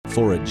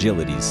for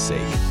agility's sake.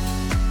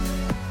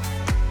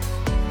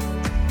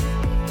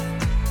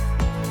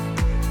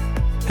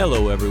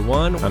 Hello,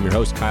 everyone. I'm your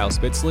host, Kyle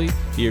Spitzley.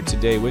 Here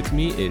today with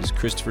me is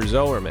Christopher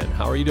Zoerman.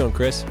 How are you doing,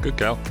 Chris? Good,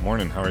 Cal.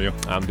 Morning. How are you?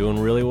 I'm doing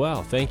really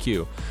well. Thank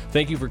you.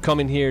 Thank you for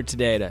coming here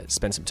today to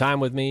spend some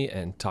time with me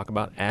and talk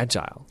about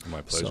Agile.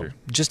 My pleasure.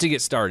 So, just to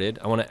get started,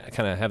 I want to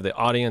kind of have the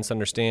audience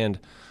understand,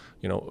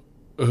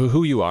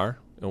 who you are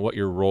and what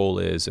your role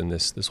is in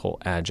this whole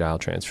Agile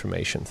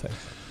transformation thing.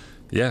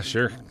 Yeah,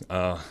 sure.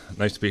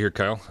 Nice to be here,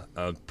 Kyle.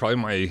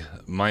 Probably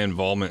my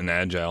involvement in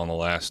Agile in the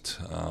last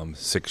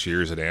 6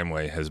 years at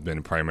Amway has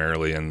been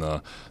primarily in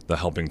the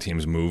helping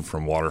teams move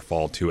from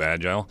waterfall to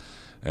Agile,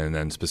 and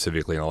then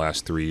specifically in the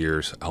last 3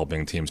 years,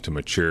 helping teams to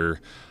mature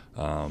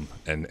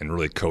and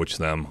really coach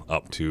them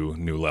up to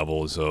new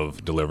levels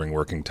of delivering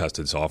working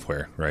tested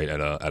software, right, at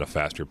a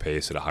faster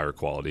pace, at a higher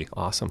quality.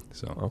 Awesome.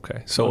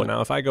 Okay. So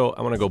now I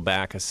want to go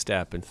back a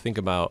step and think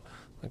about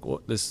like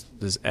what this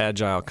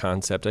Agile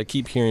concept. I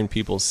keep hearing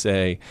people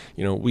say,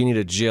 we need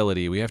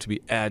agility. We have to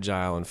be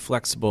agile and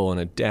flexible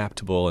and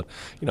adaptable.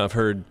 And, I've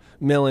heard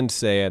Milland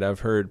say it.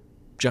 I've heard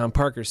John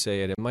Parker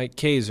say it, and Mike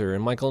Kaiser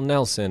and Michael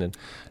Nelson and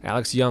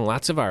Alex Young.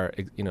 Lots of our,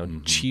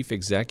 chief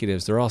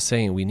executives, they're all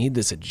saying we need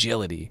this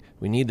agility.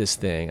 We need this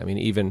thing. I mean,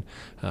 even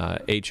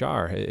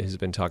HR has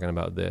been talking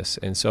about this.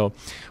 And so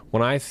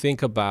when I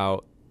think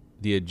about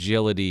the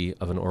agility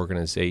of an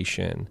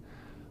organization,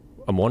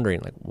 I'm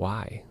wondering,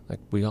 why?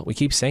 We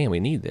keep saying we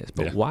need this,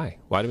 but why?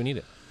 Why do we need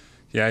it?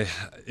 Yeah,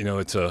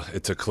 it's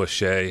a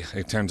cliche.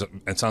 It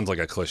sounds like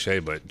a cliche,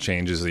 but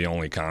change is the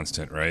only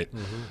constant, right?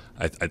 Mm-hmm.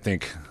 I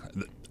think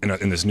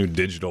in this new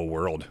digital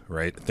world,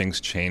 right, things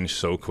change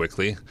so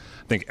quickly.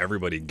 I think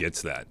everybody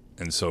gets that.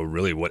 And so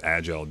really what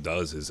Agile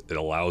does is it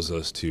allows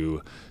us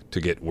to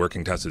get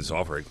working tested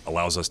software. It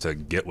allows us to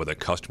get what a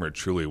customer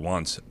truly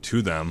wants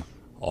to them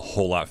a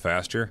whole lot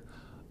faster.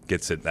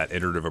 Gets it that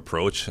iterative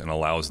approach and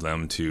allows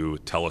them to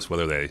tell us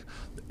whether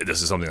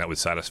this is something that would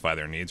satisfy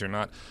their needs or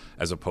not,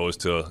 as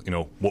opposed to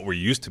what we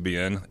used to be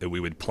in. We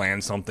would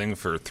plan something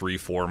for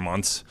 3-4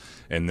 months,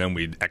 and then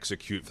we'd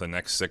execute for the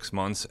next 6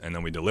 months, and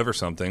then we deliver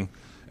something,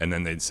 and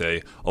then they'd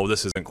say, "Oh,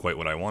 this isn't quite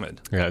what I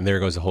wanted." Yeah, and there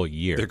goes a whole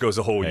year. There goes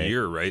a whole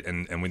year, right?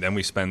 And we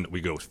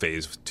go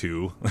phase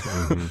 2.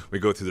 Mm-hmm. We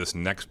go through this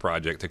next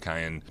project to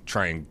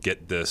try and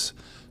get this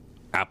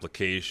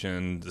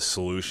application, the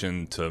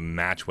solution to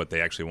match what they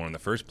actually want in the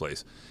first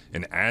place.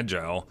 In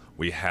Agile,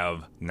 we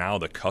have now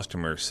the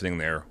customer sitting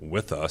there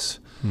with us,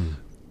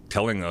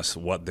 telling us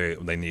what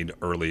they need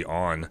early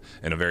on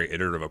in a very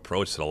iterative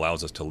approach that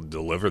allows us to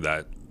deliver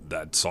that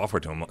software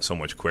to them so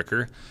much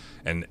quicker.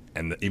 And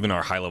even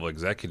our high-level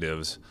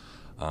executives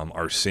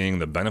are seeing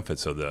the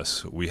benefits of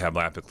this. We have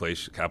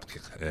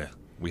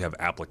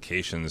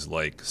applications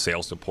like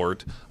sales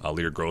support,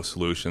 leader growth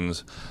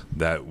solutions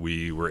that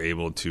we were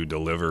able to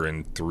deliver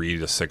in 3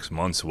 to 6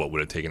 months, what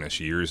would have taken us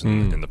years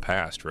in the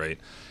past, right?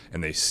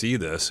 And they see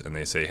this and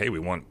they say, hey, we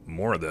want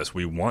more of this.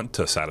 We want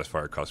to satisfy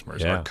our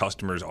customers. Yeah. Our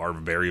customers are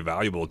very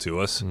valuable to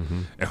us.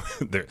 Mm-hmm.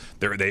 And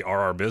they are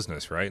our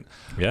business, right?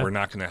 Yeah. We're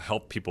not going to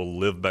help people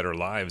live better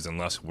lives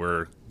unless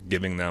we're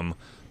giving them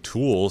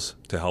tools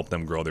to help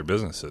them grow their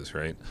businesses,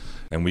 right?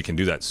 And we can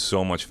do that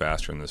so much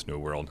faster in this new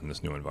world, in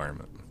this new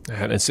environment.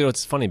 And so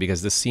it's funny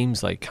because this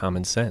seems like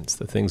common sense.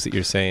 The things that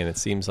you're saying, it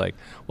seems like,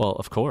 well,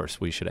 of course,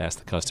 we should ask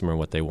the customer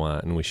what they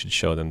want and we should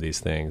show them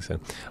these things. And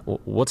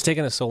what's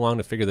taken us so long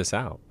to figure this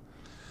out?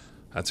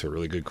 That's a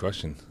really good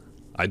question.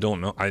 I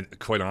don't know.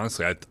 Quite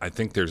honestly, I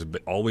think there's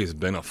always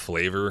been a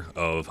flavor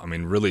of,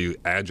 really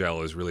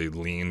Agile is really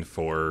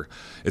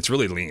it's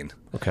really lean.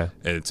 Okay.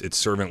 It's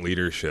servant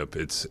leadership.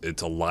 It's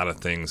a lot of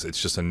things.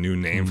 It's just a new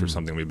name for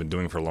something we've been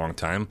doing for a long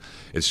time.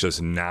 It's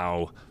just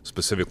now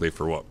specifically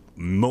for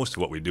most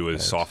of what we do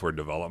is software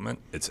development.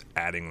 It's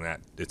adding that.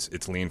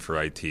 It's lean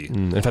for IT.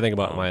 If I think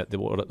about the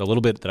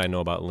little bit that I know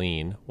about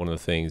lean, one of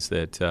the things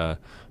that a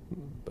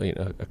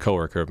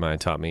coworker of mine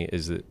taught me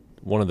is that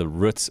one of the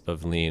roots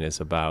of lean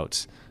is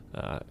about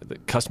the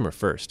customer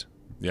first.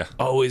 Yeah.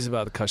 Always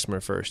about the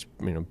customer first.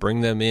 Bring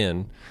them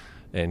in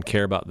and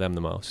care about them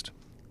the most.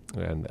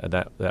 And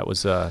that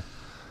was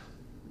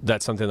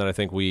that's something that I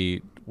think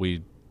we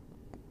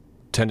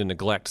tend to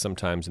neglect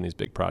sometimes in these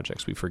big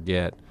projects. We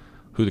forget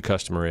who the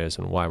customer is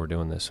and why we're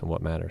doing this and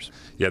what matters.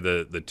 Yeah,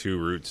 the two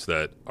roots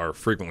that are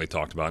frequently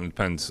talked about, and it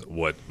depends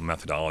what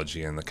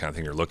methodology and the kind of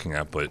thing you're looking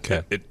at, but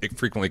it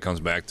frequently comes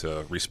back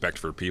to respect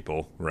for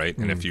people, right?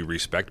 Mm-hmm. And if you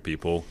respect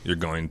people, you're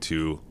going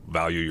to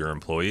value your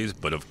employees,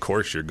 but of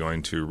course you're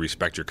going to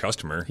respect your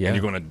customer, and you're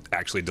going to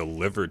actually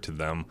deliver to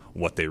them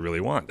what they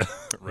really want,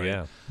 right?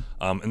 Yeah.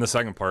 And the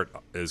second part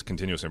is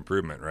continuous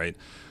improvement, right?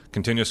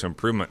 Continuous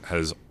improvement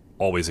has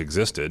always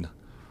existed,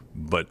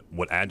 but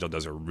what Agile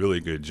does a really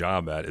good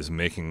job at is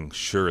making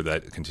sure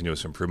that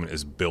continuous improvement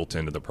is built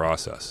into the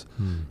process.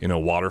 In a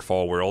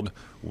waterfall world,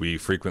 we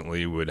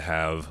frequently would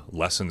have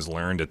lessons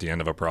learned at the end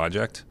of a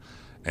project,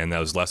 And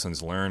those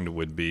lessons learned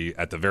would be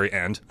at the very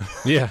end.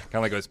 Yeah. Kind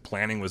of like as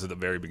planning was at the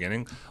very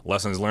beginning.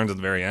 Lessons learned at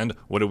the very end.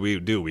 What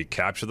do? We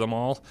capture them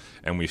all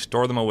and we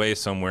store them away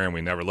somewhere and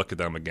we never look at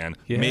them again.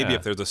 Yeah. Maybe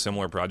if there's a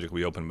similar project,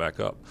 we open back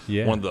up.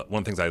 Yeah. One of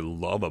the things I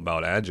love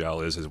about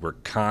Agile is we're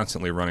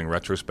constantly running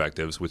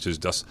retrospectives, which is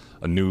just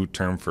a new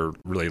term for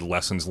really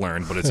lessons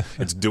learned, but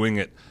it's doing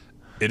it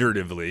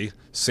iteratively.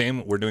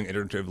 We're doing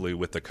iteratively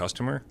with the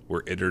customer.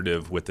 We're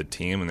iterative with the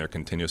team and their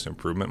continuous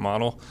improvement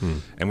model,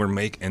 and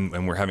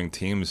we're having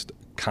teams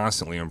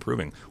constantly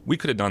improving. We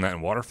could have done that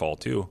in waterfall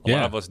too. A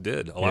lot of us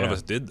did. A lot of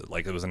us did.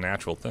 Like it was a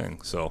natural thing.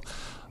 So,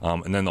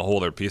 and then the whole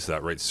other piece of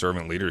that, right?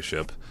 Servant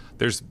leadership.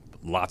 There's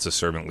lots of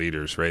servant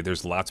leaders, right?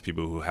 There's lots of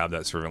people who have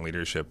that servant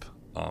leadership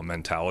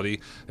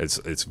mentality.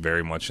 It's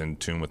very much in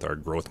tune with our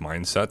growth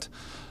mindset,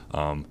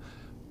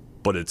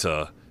 but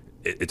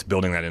it's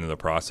building that into the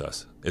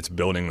process. It's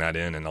building that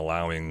in and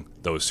allowing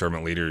those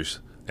servant leaders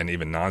and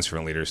even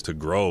non-servant leaders to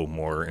grow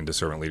more into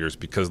servant leaders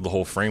because of the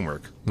whole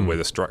framework, the way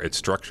it's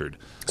structured.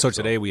 So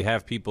today we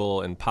have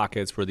people in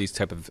pockets where these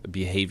type of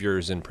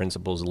behaviors and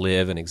principles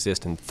live and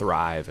exist and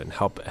thrive and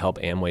help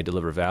Amway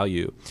deliver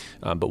value.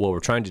 But what we're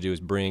trying to do is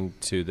bring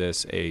to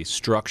this a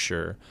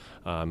structure,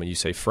 and you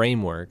say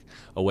framework,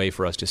 a way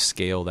for us to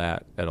scale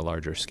that at a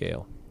larger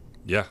scale.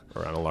 Yeah,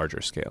 or on a larger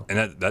scale.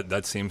 And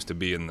that seems to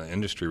be in the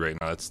industry right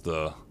now. That's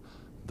the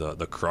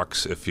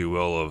crux, if you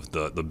will, of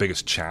the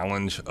biggest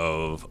challenge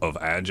of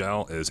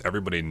Agile is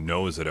everybody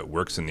knows that it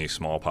works in these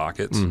small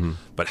pockets,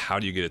 but how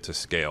do you get it to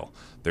scale?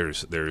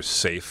 There's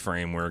SAFe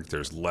framework,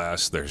 there's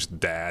LESS, there's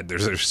DAD,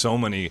 there's so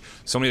many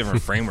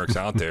different frameworks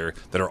out there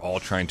that are all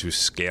trying to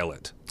scale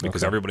it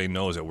because everybody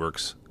knows it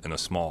works in a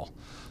small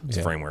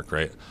framework,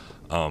 right?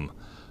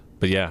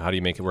 But yeah, how do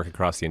you make it work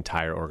across the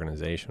entire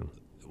organization?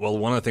 Well,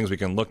 one of the things we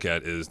can look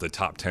at is the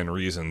top 10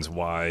 reasons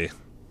why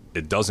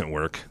it doesn't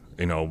work.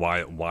 You know,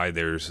 why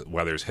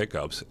there's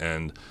hiccups,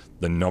 and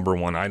the number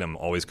one item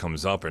always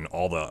comes up, and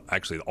all the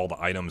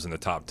items in the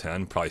top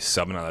 10, probably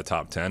 7 out of the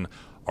top 10,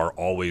 are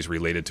always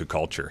related to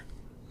culture,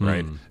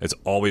 right? It's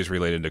always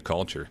related to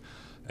culture,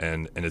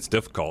 and it's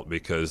difficult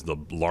because the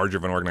larger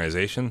of an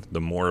organization,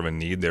 the more of a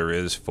need there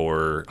is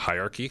for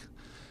hierarchy,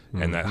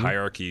 and that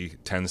hierarchy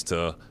tends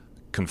to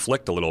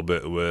conflict a little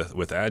bit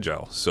with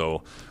Agile.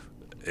 So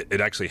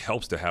it actually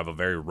helps to have a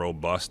very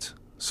robust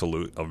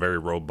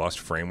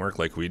framework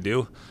like we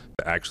do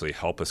to actually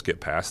help us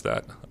get past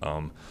that.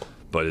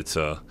 But it's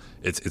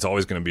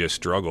always going to be a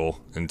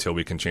struggle until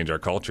we can change our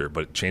culture.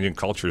 But changing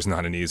culture is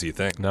not an easy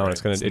thing. No,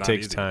 right? It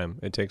takes time.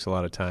 It takes a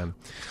lot of time.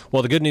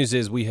 Well, the good news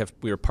is we are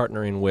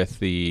partnering with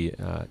the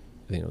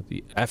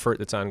effort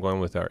that's ongoing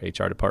with our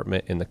HR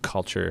department in the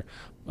culture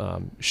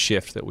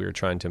shift that we are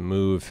trying to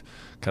move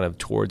kind of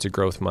towards a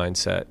growth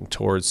mindset and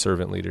towards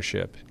servant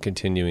leadership,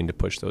 continuing to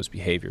push those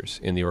behaviors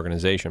in the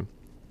organization.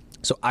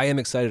 So I am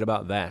excited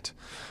about that.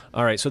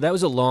 All right, so that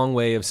was a long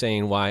way of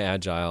saying why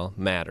Agile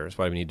matters,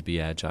 why we need to be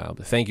Agile.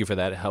 But thank you for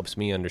that. It helps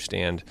me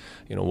understand,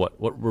 what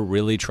we're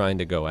really trying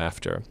to go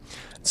after.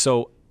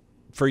 So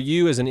for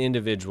you as an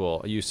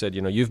individual, you said,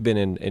 you've been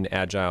in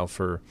Agile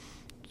for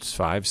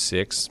 5,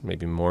 6,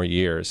 maybe more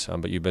years,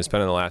 but you've been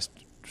spending the last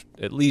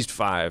at least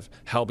 5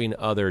 helping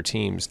other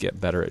teams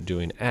get better at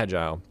doing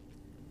Agile.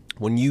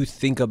 When you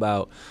think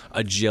about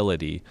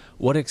agility,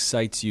 what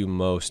excites you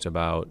most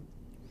about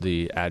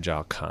the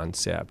Agile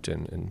concept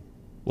and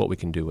what we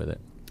can do with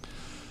it?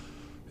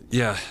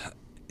 Yeah,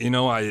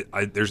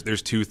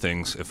 there's 2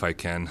 things, if I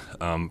can.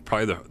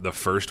 Probably the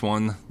first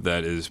one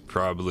that is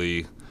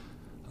probably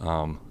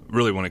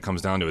really when it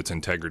comes down to its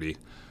integrity,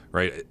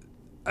 right?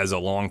 As a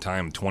long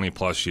time, 20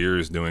 plus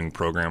years doing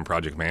program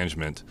project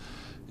management,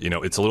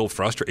 it's a little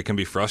frustrating. It can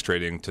be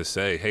frustrating to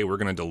say, hey, we're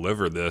going to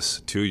deliver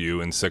this to you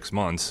in 6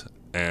 months,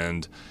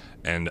 and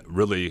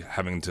really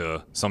having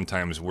to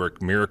sometimes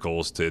work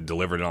miracles to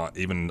deliver it on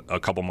even a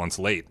couple months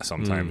late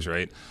sometimes,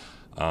 right?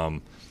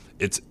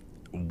 It's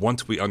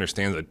once we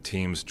understand the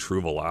team's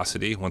true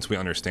velocity, once we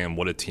understand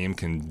what a team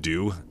can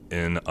do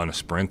on a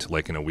sprint,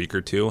 like in a week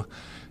or 2,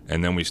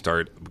 and then we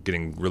start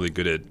getting really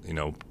good at,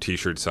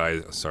 t-shirt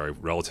size,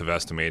 relative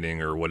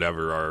estimating or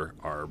whatever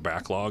our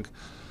backlog.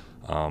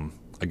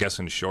 I guess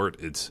in short,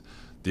 it's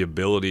the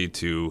ability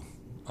to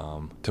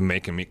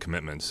make and meet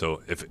commitments.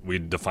 So if we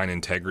define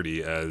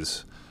integrity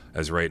as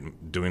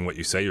right, doing what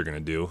you say you're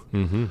going to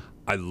do,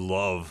 I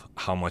love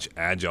how much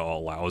Agile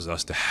allows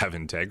us to have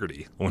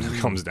integrity when it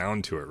comes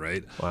down to it,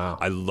 right? Wow.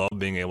 I love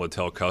being able to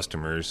tell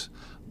customers,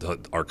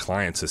 our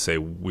clients, to say,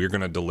 we're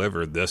going to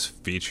deliver this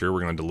feature,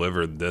 we're going to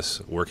deliver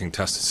this working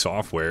tested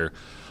software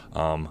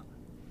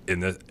in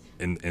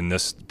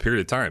this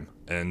period of time.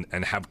 And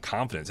have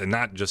confidence, and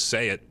not just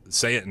say it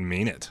and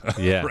mean it.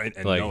 Yeah, right?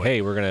 And like,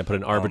 hey, we're going to put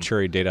an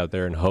arbitrary date out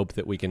there and hope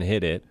that we can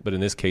hit it. But in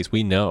this case,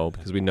 we know,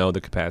 because we know the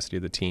capacity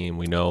of the team,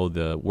 we know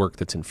the work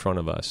that's in front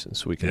of us, and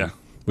so we can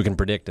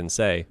predict and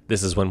say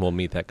this is when we'll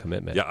meet that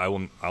commitment. Yeah,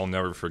 I'll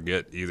never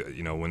forget either.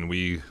 When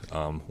we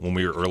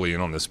were early in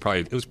on this,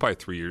 it was probably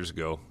 3 years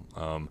ago.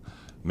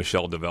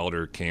 Michelle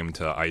DeVelder came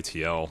to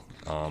ITL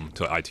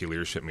to IT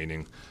leadership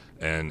meeting.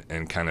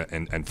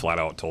 and flat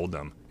out told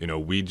them,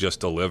 we just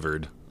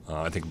delivered.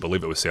 I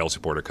believe it was sales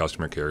support or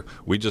customer care.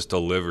 We just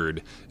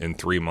delivered in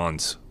 3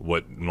 months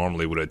what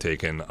normally would have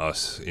taken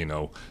us,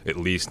 at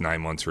least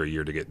 9 months or a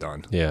year to get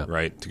done. Yeah.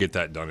 Right. To get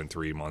that done in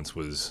 3 months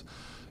was,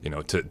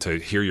 to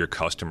hear your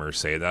customer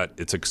say that.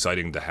 It's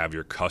exciting to have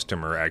your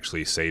customer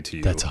actually say to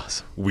you, "That's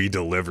awesome. We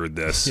delivered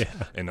this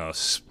in a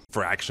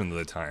fraction of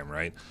the time."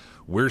 Right.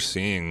 We're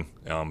seeing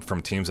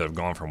from teams that have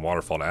gone from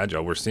waterfall to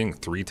agile, we're seeing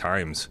 3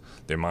 times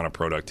the amount of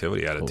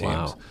productivity out of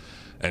teams. Wow.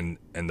 And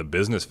the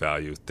business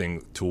value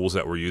tools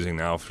that we're using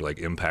now for like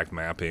impact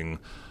mapping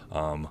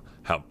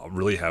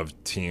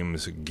have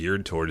teams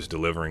geared towards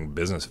delivering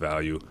business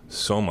value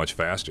so much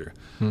faster.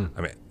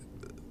 I mean,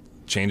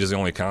 change is the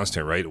only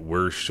constant, right?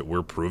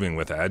 We're proving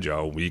with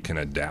agile we can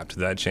adapt to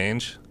that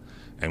change,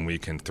 and we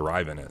can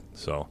thrive in it.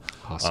 So,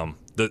 awesome.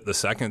 The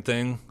second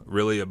thing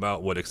really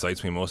about what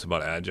excites me most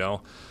about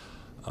agile,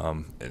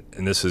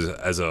 and this is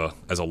as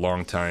a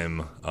long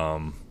time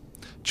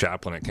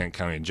chaplain at Kent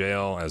County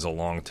Jail, as a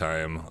long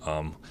time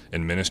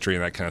in ministry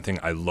and that kind of thing,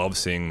 I love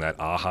seeing that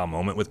aha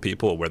moment with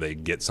people where they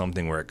get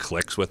something where it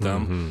clicks with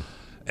them.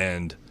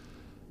 And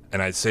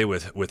I'd say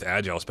with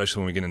agile,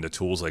 especially when we get into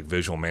tools like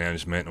visual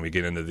management and we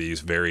get into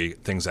these very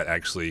things that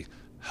actually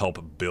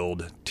help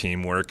build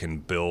teamwork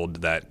and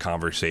build that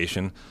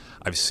conversation,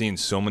 I've seen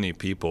so many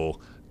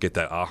people get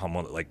that aha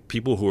moment, like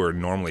people who are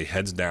normally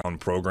heads down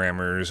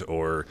programmers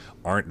or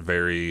aren't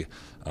very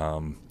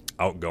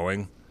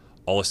outgoing,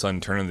 all of a sudden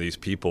turn into these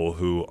people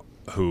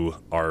who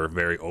are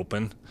very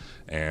open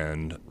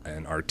and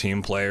are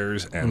team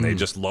players, and they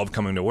just love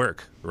coming to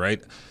work,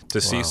 right? To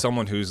see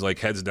someone who's like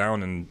heads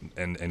down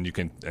and you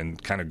can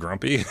and kind of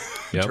grumpy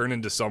turn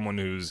into someone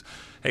who's,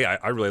 hey,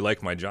 I really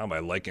like my job. I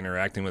like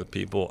interacting with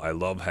people. I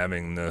love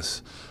having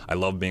this. I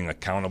love being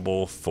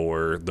accountable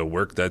for the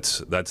work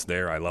that's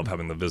there. I love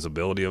having the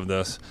visibility of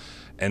this.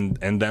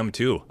 And them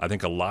too. I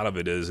think a lot of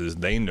it is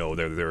they know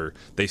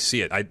they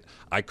see it. I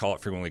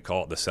frequently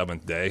call it the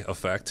seventh day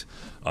effect,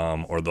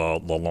 or the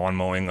lawn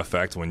mowing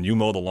effect. When you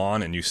mow the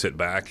lawn and you sit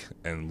back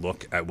and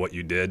look at what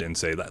you did and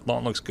say, that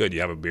lawn looks good. You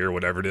have a beer,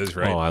 whatever it is,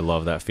 right? Oh, I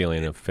love that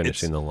feeling of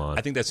finishing the lawn.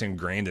 I think that's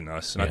ingrained in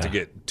us. Not to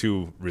get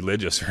too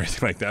religious or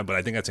anything like that, but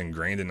I think that's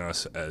ingrained in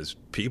us as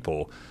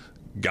people.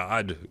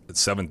 God,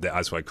 seventh day.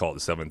 That's why I call it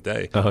the seventh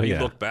day. He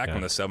looked back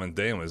on the seventh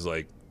day and was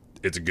like,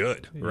 it's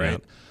good, right?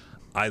 Yep.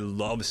 I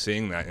love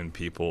seeing that in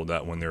people,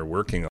 that when they're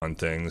working on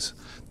things,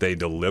 they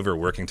deliver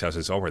working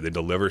tests over. They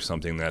deliver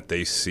something that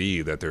they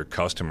see that their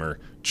customer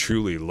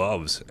truly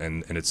loves,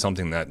 and it's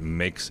something that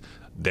makes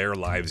their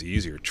lives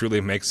easier,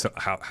 truly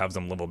have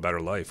them live a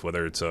better life,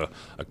 whether it's a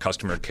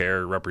customer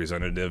care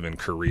representative in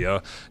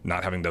Korea,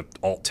 not having to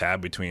alt-tab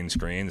between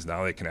screens.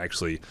 Now they can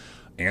actually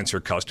answer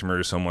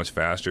customers so much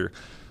faster,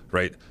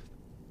 right?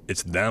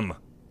 It's them.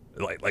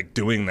 Like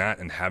doing that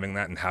and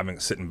having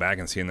sitting back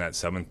and seeing that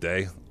seventh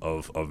day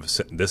of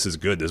this is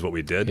good, this is what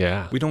we did.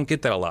 Yeah. We don't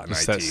get that a lot in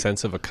IT. That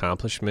sense of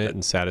accomplishment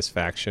and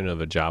satisfaction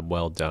of a job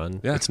well done.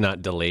 Yeah. It's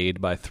not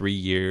delayed by 3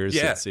 years.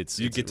 Yeah. It's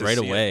you get to right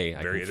see away. It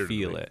I can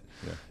feel it.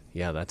 Yeah.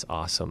 Yeah, that's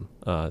awesome.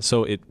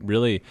 So it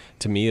really,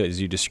 to me,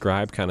 as you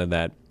describe kind of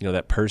that,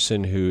 that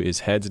person who is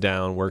heads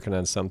down working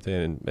on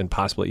something and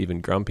possibly even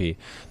grumpy,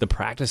 the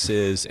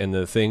practices and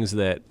the things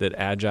that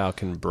Agile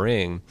can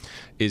bring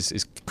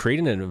is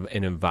creating an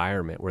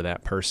environment where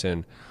that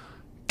person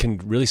can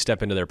really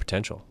step into their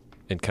potential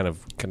and kind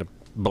of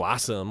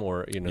blossom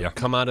or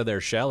come out of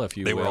their shell, if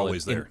you will. They were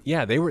always there.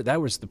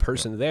 That was the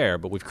person there,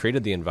 but we've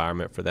created the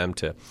environment for them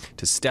to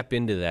step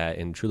into that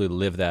and truly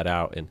live that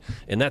out, and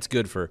that's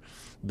good for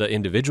the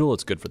individual,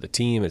 it's good for the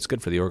team, it's good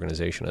for the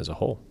organization as a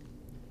whole.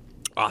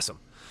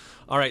 Awesome.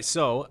 All right,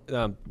 so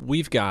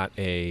we've got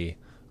a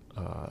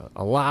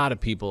lot of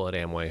people at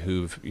Amway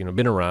who've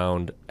been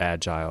around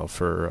Agile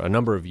for a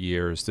number of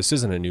years. This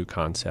isn't a new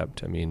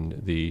concept. I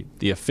mean,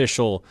 the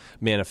official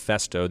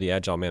manifesto, the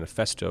Agile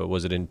Manifesto,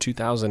 was it in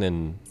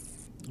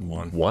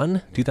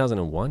 2001?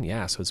 2001,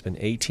 yeah. So it's been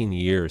 18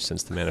 years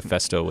since the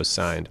manifesto was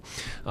signed.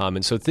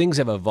 And so things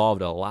have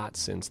evolved a lot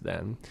since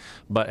then.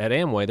 But at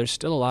Amway, there's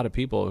still a lot of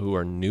people who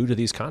are new to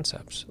these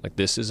concepts. Like,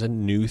 this is a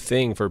new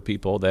thing for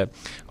people that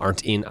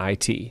aren't in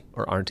IT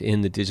or aren't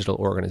in the digital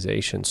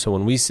organization. So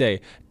when we say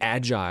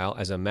Agile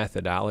as a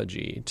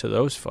methodology to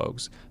those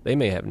folks, they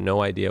may have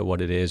no idea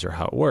what it is or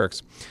how it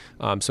works.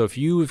 So if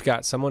you've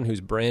got someone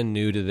who's brand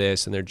new to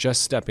this and they're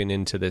just stepping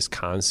into this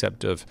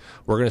concept of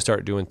we're going to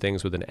start doing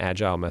things with an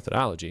Agile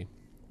methodology,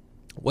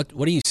 what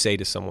do you say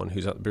to someone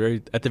who's at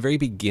the very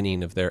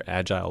beginning of their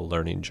Agile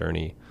learning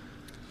journey?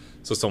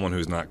 So someone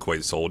who's not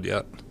quite sold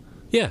yet?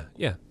 Yeah.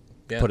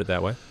 Put it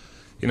that way.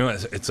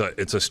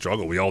 It's a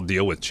struggle. We all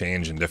deal with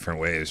change in different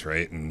ways,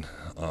 right? And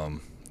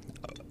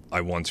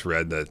I once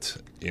read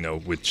that,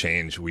 with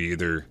change, we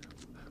either...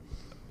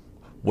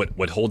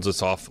 What holds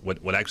us off,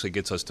 what actually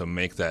gets us to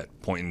make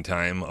that point in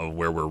time of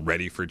where we're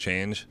ready for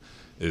change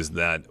is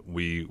that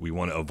we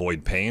want to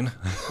avoid pain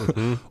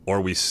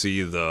or we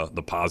see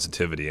the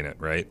positivity in it,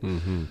 right?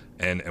 Mm-hmm.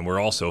 And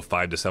we're also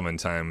 5 to 7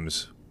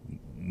 times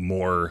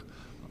more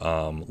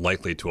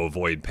likely to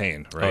avoid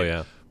pain, right? Oh,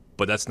 yeah.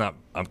 but that's not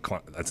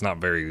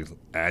very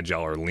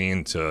agile or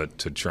lean to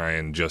try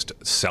and just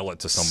sell it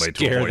to somebody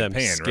to avoid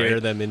pain, scare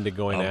right? them into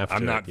going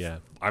after it. Yeah.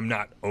 I'm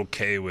not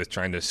okay with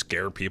trying to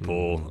scare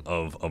people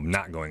of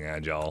not going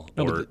agile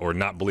or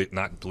not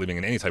believing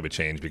in any type of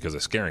change because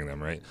of scaring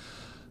them, right?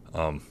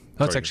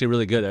 That's actually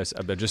really good.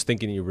 I'm just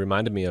thinking, you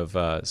reminded me of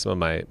some of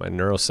my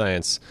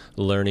neuroscience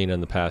learning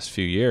in the past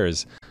few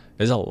years.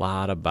 There's a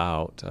lot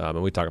about,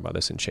 and we talk about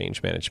this in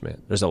change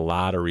management, there's a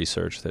lot of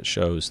research that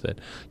shows that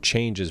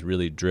change is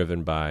really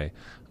driven by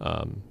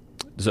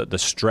the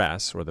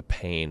stress or the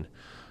pain.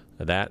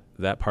 That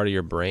part of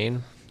your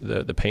brain,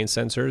 the pain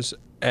sensors,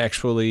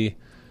 actually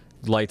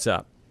lights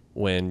up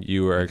when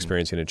you are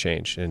experiencing a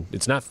change. And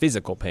it's not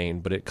physical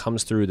pain, but it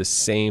comes through the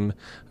same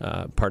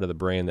part of the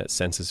brain that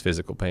senses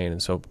physical pain.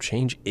 And so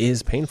change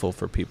is painful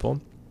for people.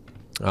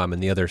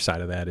 And the other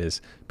side of that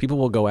is people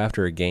will go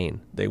after a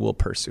gain. They will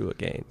pursue a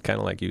gain, kind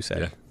of like you said.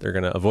 Yeah. They're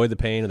going to avoid the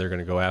pain, and they're going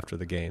to go after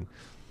the gain.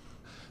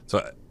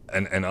 So,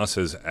 and us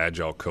as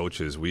agile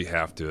coaches, we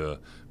have to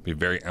be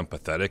very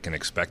empathetic and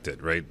expect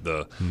it, right?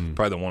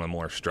 Probably one of the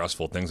more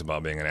stressful things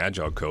about being an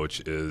agile coach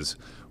is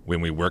when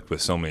we worked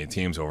with so many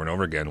teams over and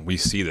over again, we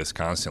see this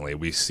constantly.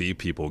 We see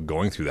people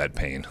going through that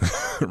pain,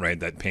 right?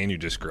 That pain you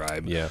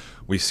described. Yeah.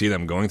 We see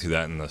them going through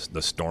that, and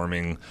the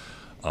storming,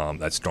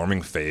 that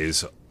storming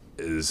phase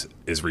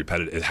is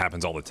repetitive. It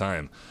happens all the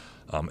time.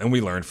 And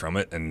we learn from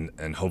it,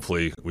 and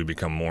hopefully we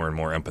become more and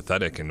more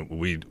empathetic, and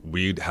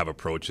we have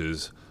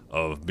approaches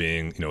of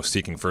being,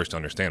 seeking first to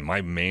understand.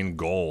 My main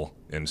goal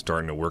in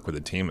starting to work with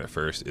a team at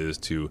first is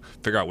to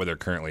figure out where they're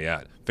currently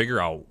at,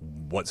 figure out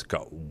what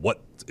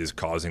is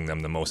causing them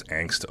the most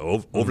angst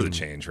over the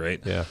change,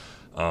 right? Yeah.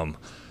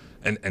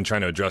 And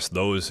trying to address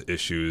those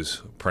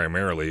issues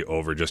primarily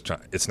over just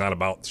it's not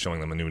about showing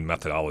them a new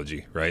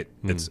methodology, right?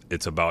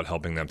 It's about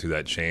helping them through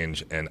that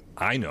change. And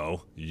I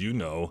know,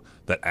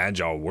 that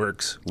Agile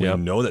works. We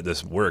know that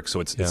this works. So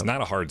it's not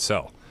a hard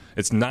sell.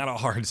 It's not a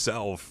hard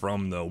sell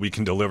from we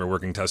can deliver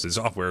working tested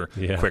software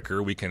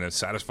quicker. We can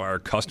satisfy our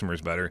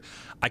customers better.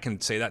 I can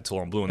say that till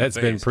I'm blue in the face.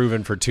 That's been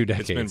proven for 2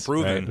 decades. It's been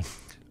proven. Right?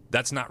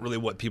 That's not really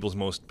what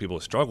most people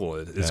struggle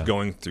with. It's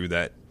going through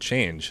that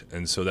change.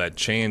 And so that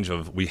change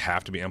of we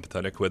have to be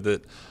empathetic with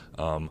it.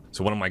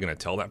 So what am I going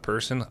to tell that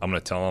person? I'm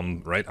going to tell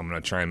them, right, I'm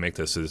going to try and make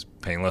this as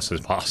painless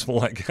as possible,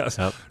 I guess,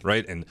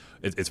 right? And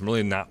it's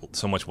really not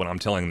so much what I'm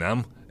telling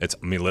them.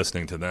 It's me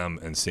listening to them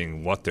and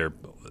seeing what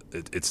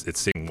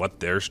it's seeing what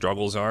their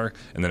struggles are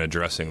and then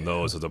addressing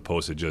those as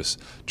opposed to just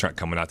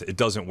coming out. It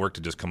doesn't work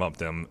to just come up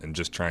to them and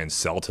just try and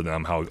sell to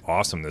them how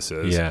awesome this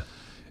is. Yeah.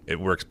 It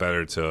works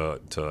better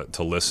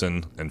to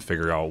listen and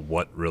figure out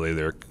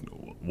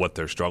what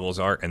their struggles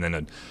are, and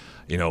then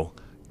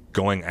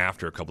going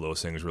after a couple of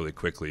those things really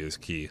quickly is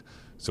key.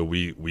 So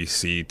we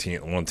see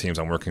one of the teams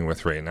I'm working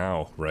with right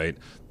now, right?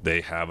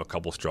 They have a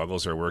couple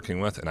struggles they're working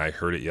with, and I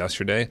heard it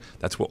yesterday.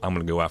 That's what I'm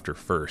going to go after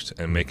first,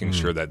 and making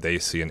sure that they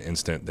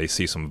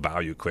see some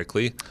value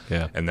quickly,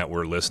 and that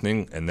we're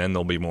listening, and then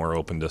they'll be more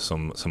open to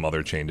some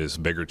other changes,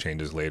 bigger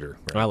changes later.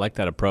 Right? I like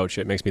that approach.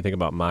 It makes me think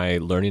about my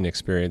learning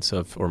experience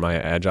or my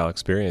Agile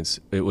experience.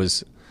 It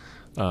was,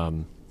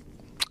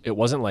 it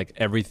wasn't like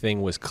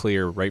everything was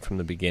clear right from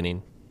the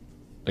beginning.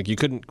 Like you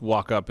couldn't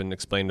walk up and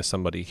explain to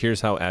somebody,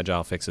 here's how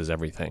Agile fixes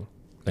everything.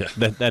 Like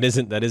that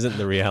isn't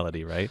the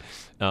reality, right?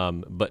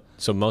 But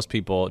so most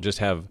people just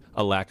have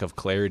a lack of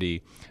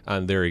clarity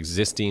on their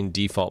existing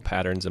default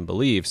patterns and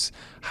beliefs.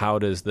 How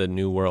does the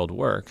new world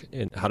work?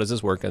 And how does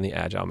this work in the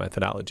Agile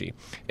methodology?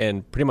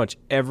 And pretty much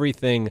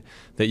everything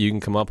that you can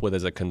come up with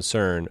as a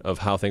concern of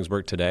how things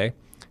work today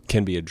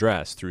can be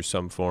addressed through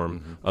some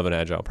form of an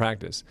Agile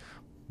practice.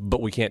 But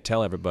we can't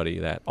tell everybody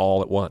that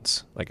all at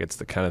once. Like it's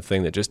the kind of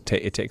thing that just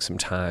it takes some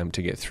time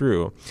to get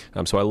through.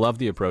 So I love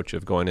the approach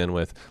of going in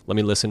with, let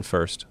me listen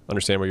first,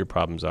 understand where your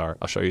problems are.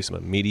 I'll show you some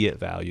immediate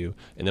value,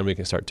 and then we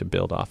can start to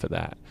build off of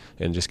that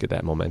and just get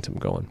that momentum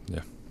going.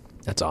 Yeah.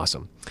 That's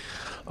awesome.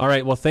 All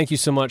right. Well, thank you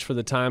so much for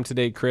the time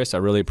today, Chris. I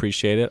really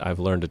appreciate it. I've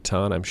learned a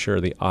ton. I'm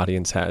sure the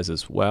audience has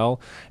as well.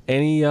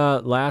 Any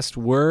last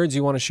words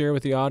you want to share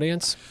with the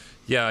audience?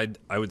 Yeah,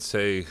 I would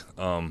say...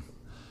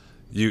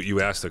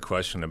 You asked a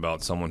question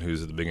about someone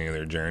who's at the beginning of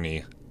their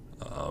journey,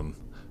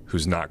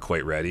 who's not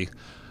quite ready.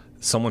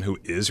 Someone who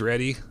is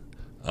ready,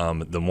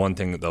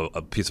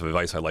 a piece of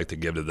advice I'd like to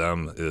give to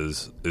them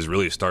is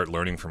really start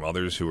learning from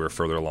others who are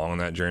further along on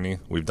that journey.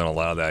 We've done a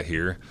lot of that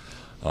here,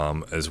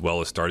 as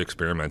well as start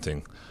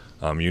experimenting.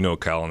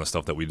 Kyle, and the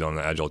stuff that we've done in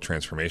the Agile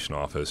Transformation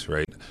Office,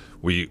 right?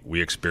 We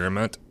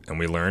experiment and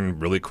we learn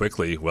really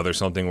quickly whether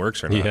something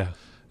works or not. Yeah.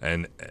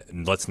 And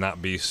let's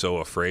not be so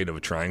afraid of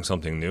trying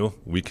something new.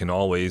 We can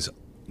always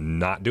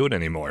not do it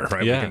anymore,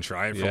 right? Yeah. We can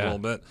try it for a little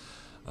bit.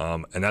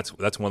 And that's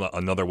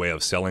another way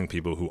of selling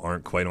people who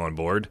aren't quite on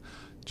board.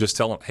 Just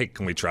tell them, hey,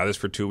 can we try this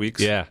for 2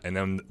 weeks? Yeah. And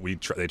then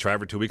they try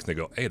for 2 weeks and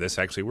they go, hey, this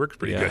actually works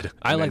pretty good.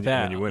 I like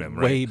that. And you win them,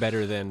 right? Way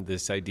better than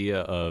this idea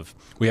of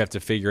we have to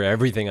figure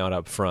everything out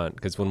up front.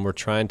 Because when we're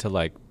trying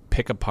to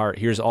pick apart,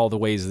 here's all the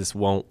ways this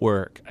won't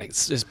work. It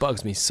just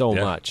bugs me so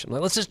much. I'm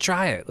like, let's just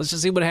try it. Let's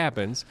just see what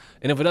happens.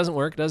 And if it doesn't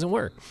work, it doesn't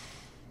work.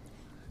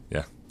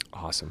 Yeah.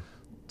 Awesome.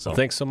 So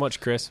thanks so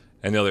much, Chris.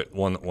 And the other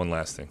one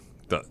last thing: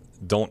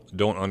 don't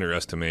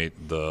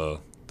underestimate the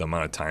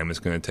amount of time it's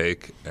going to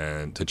take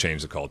and to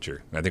change the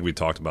culture. And I think we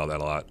talked about that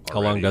a lot already. How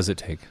long does it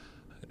take?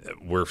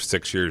 We're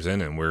 6 years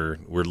in, and we're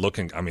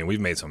looking. I mean, we've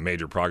made some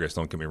major progress.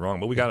 Don't get me wrong,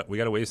 but we got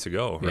a ways to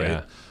go,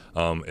 right?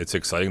 Yeah. It's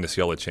exciting to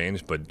see all the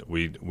change, but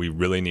we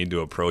really need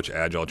to approach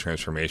agile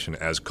transformation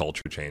as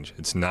culture change.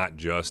 It's not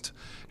just,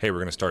 hey, we're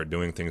going to start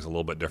doing things a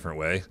little bit different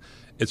way.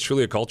 It's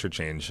truly a culture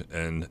change,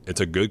 and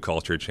it's a good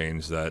culture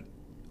change that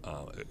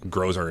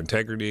grows our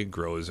integrity,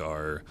 grows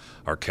our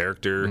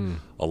character,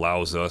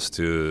 allows us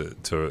to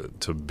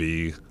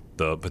be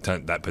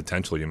that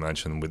potential you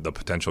mentioned. With the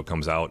potential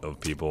comes out of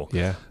people,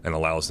 and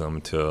allows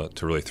them to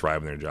really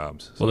thrive in their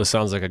jobs. Well, this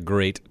sounds like a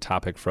great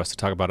topic for us to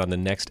talk about on the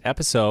next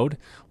episode.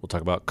 We'll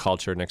talk about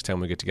culture next time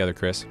we get together,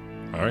 Chris.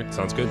 All right,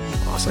 sounds good.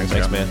 Awesome.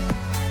 Thanks, man.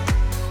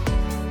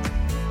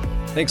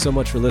 Thanks so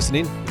much for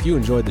listening. If you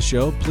enjoyed the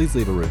show, please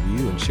leave a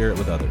review and share it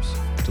with others.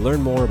 To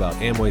learn more about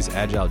Amway's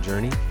Agile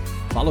journey,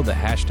 follow the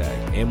hashtag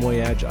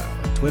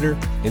AmwayAgile on Twitter,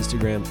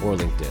 Instagram, or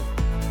LinkedIn.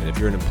 And if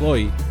you're an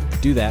employee,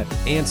 do that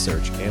and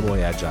search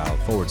Amway Agile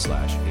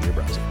 / in your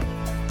browser.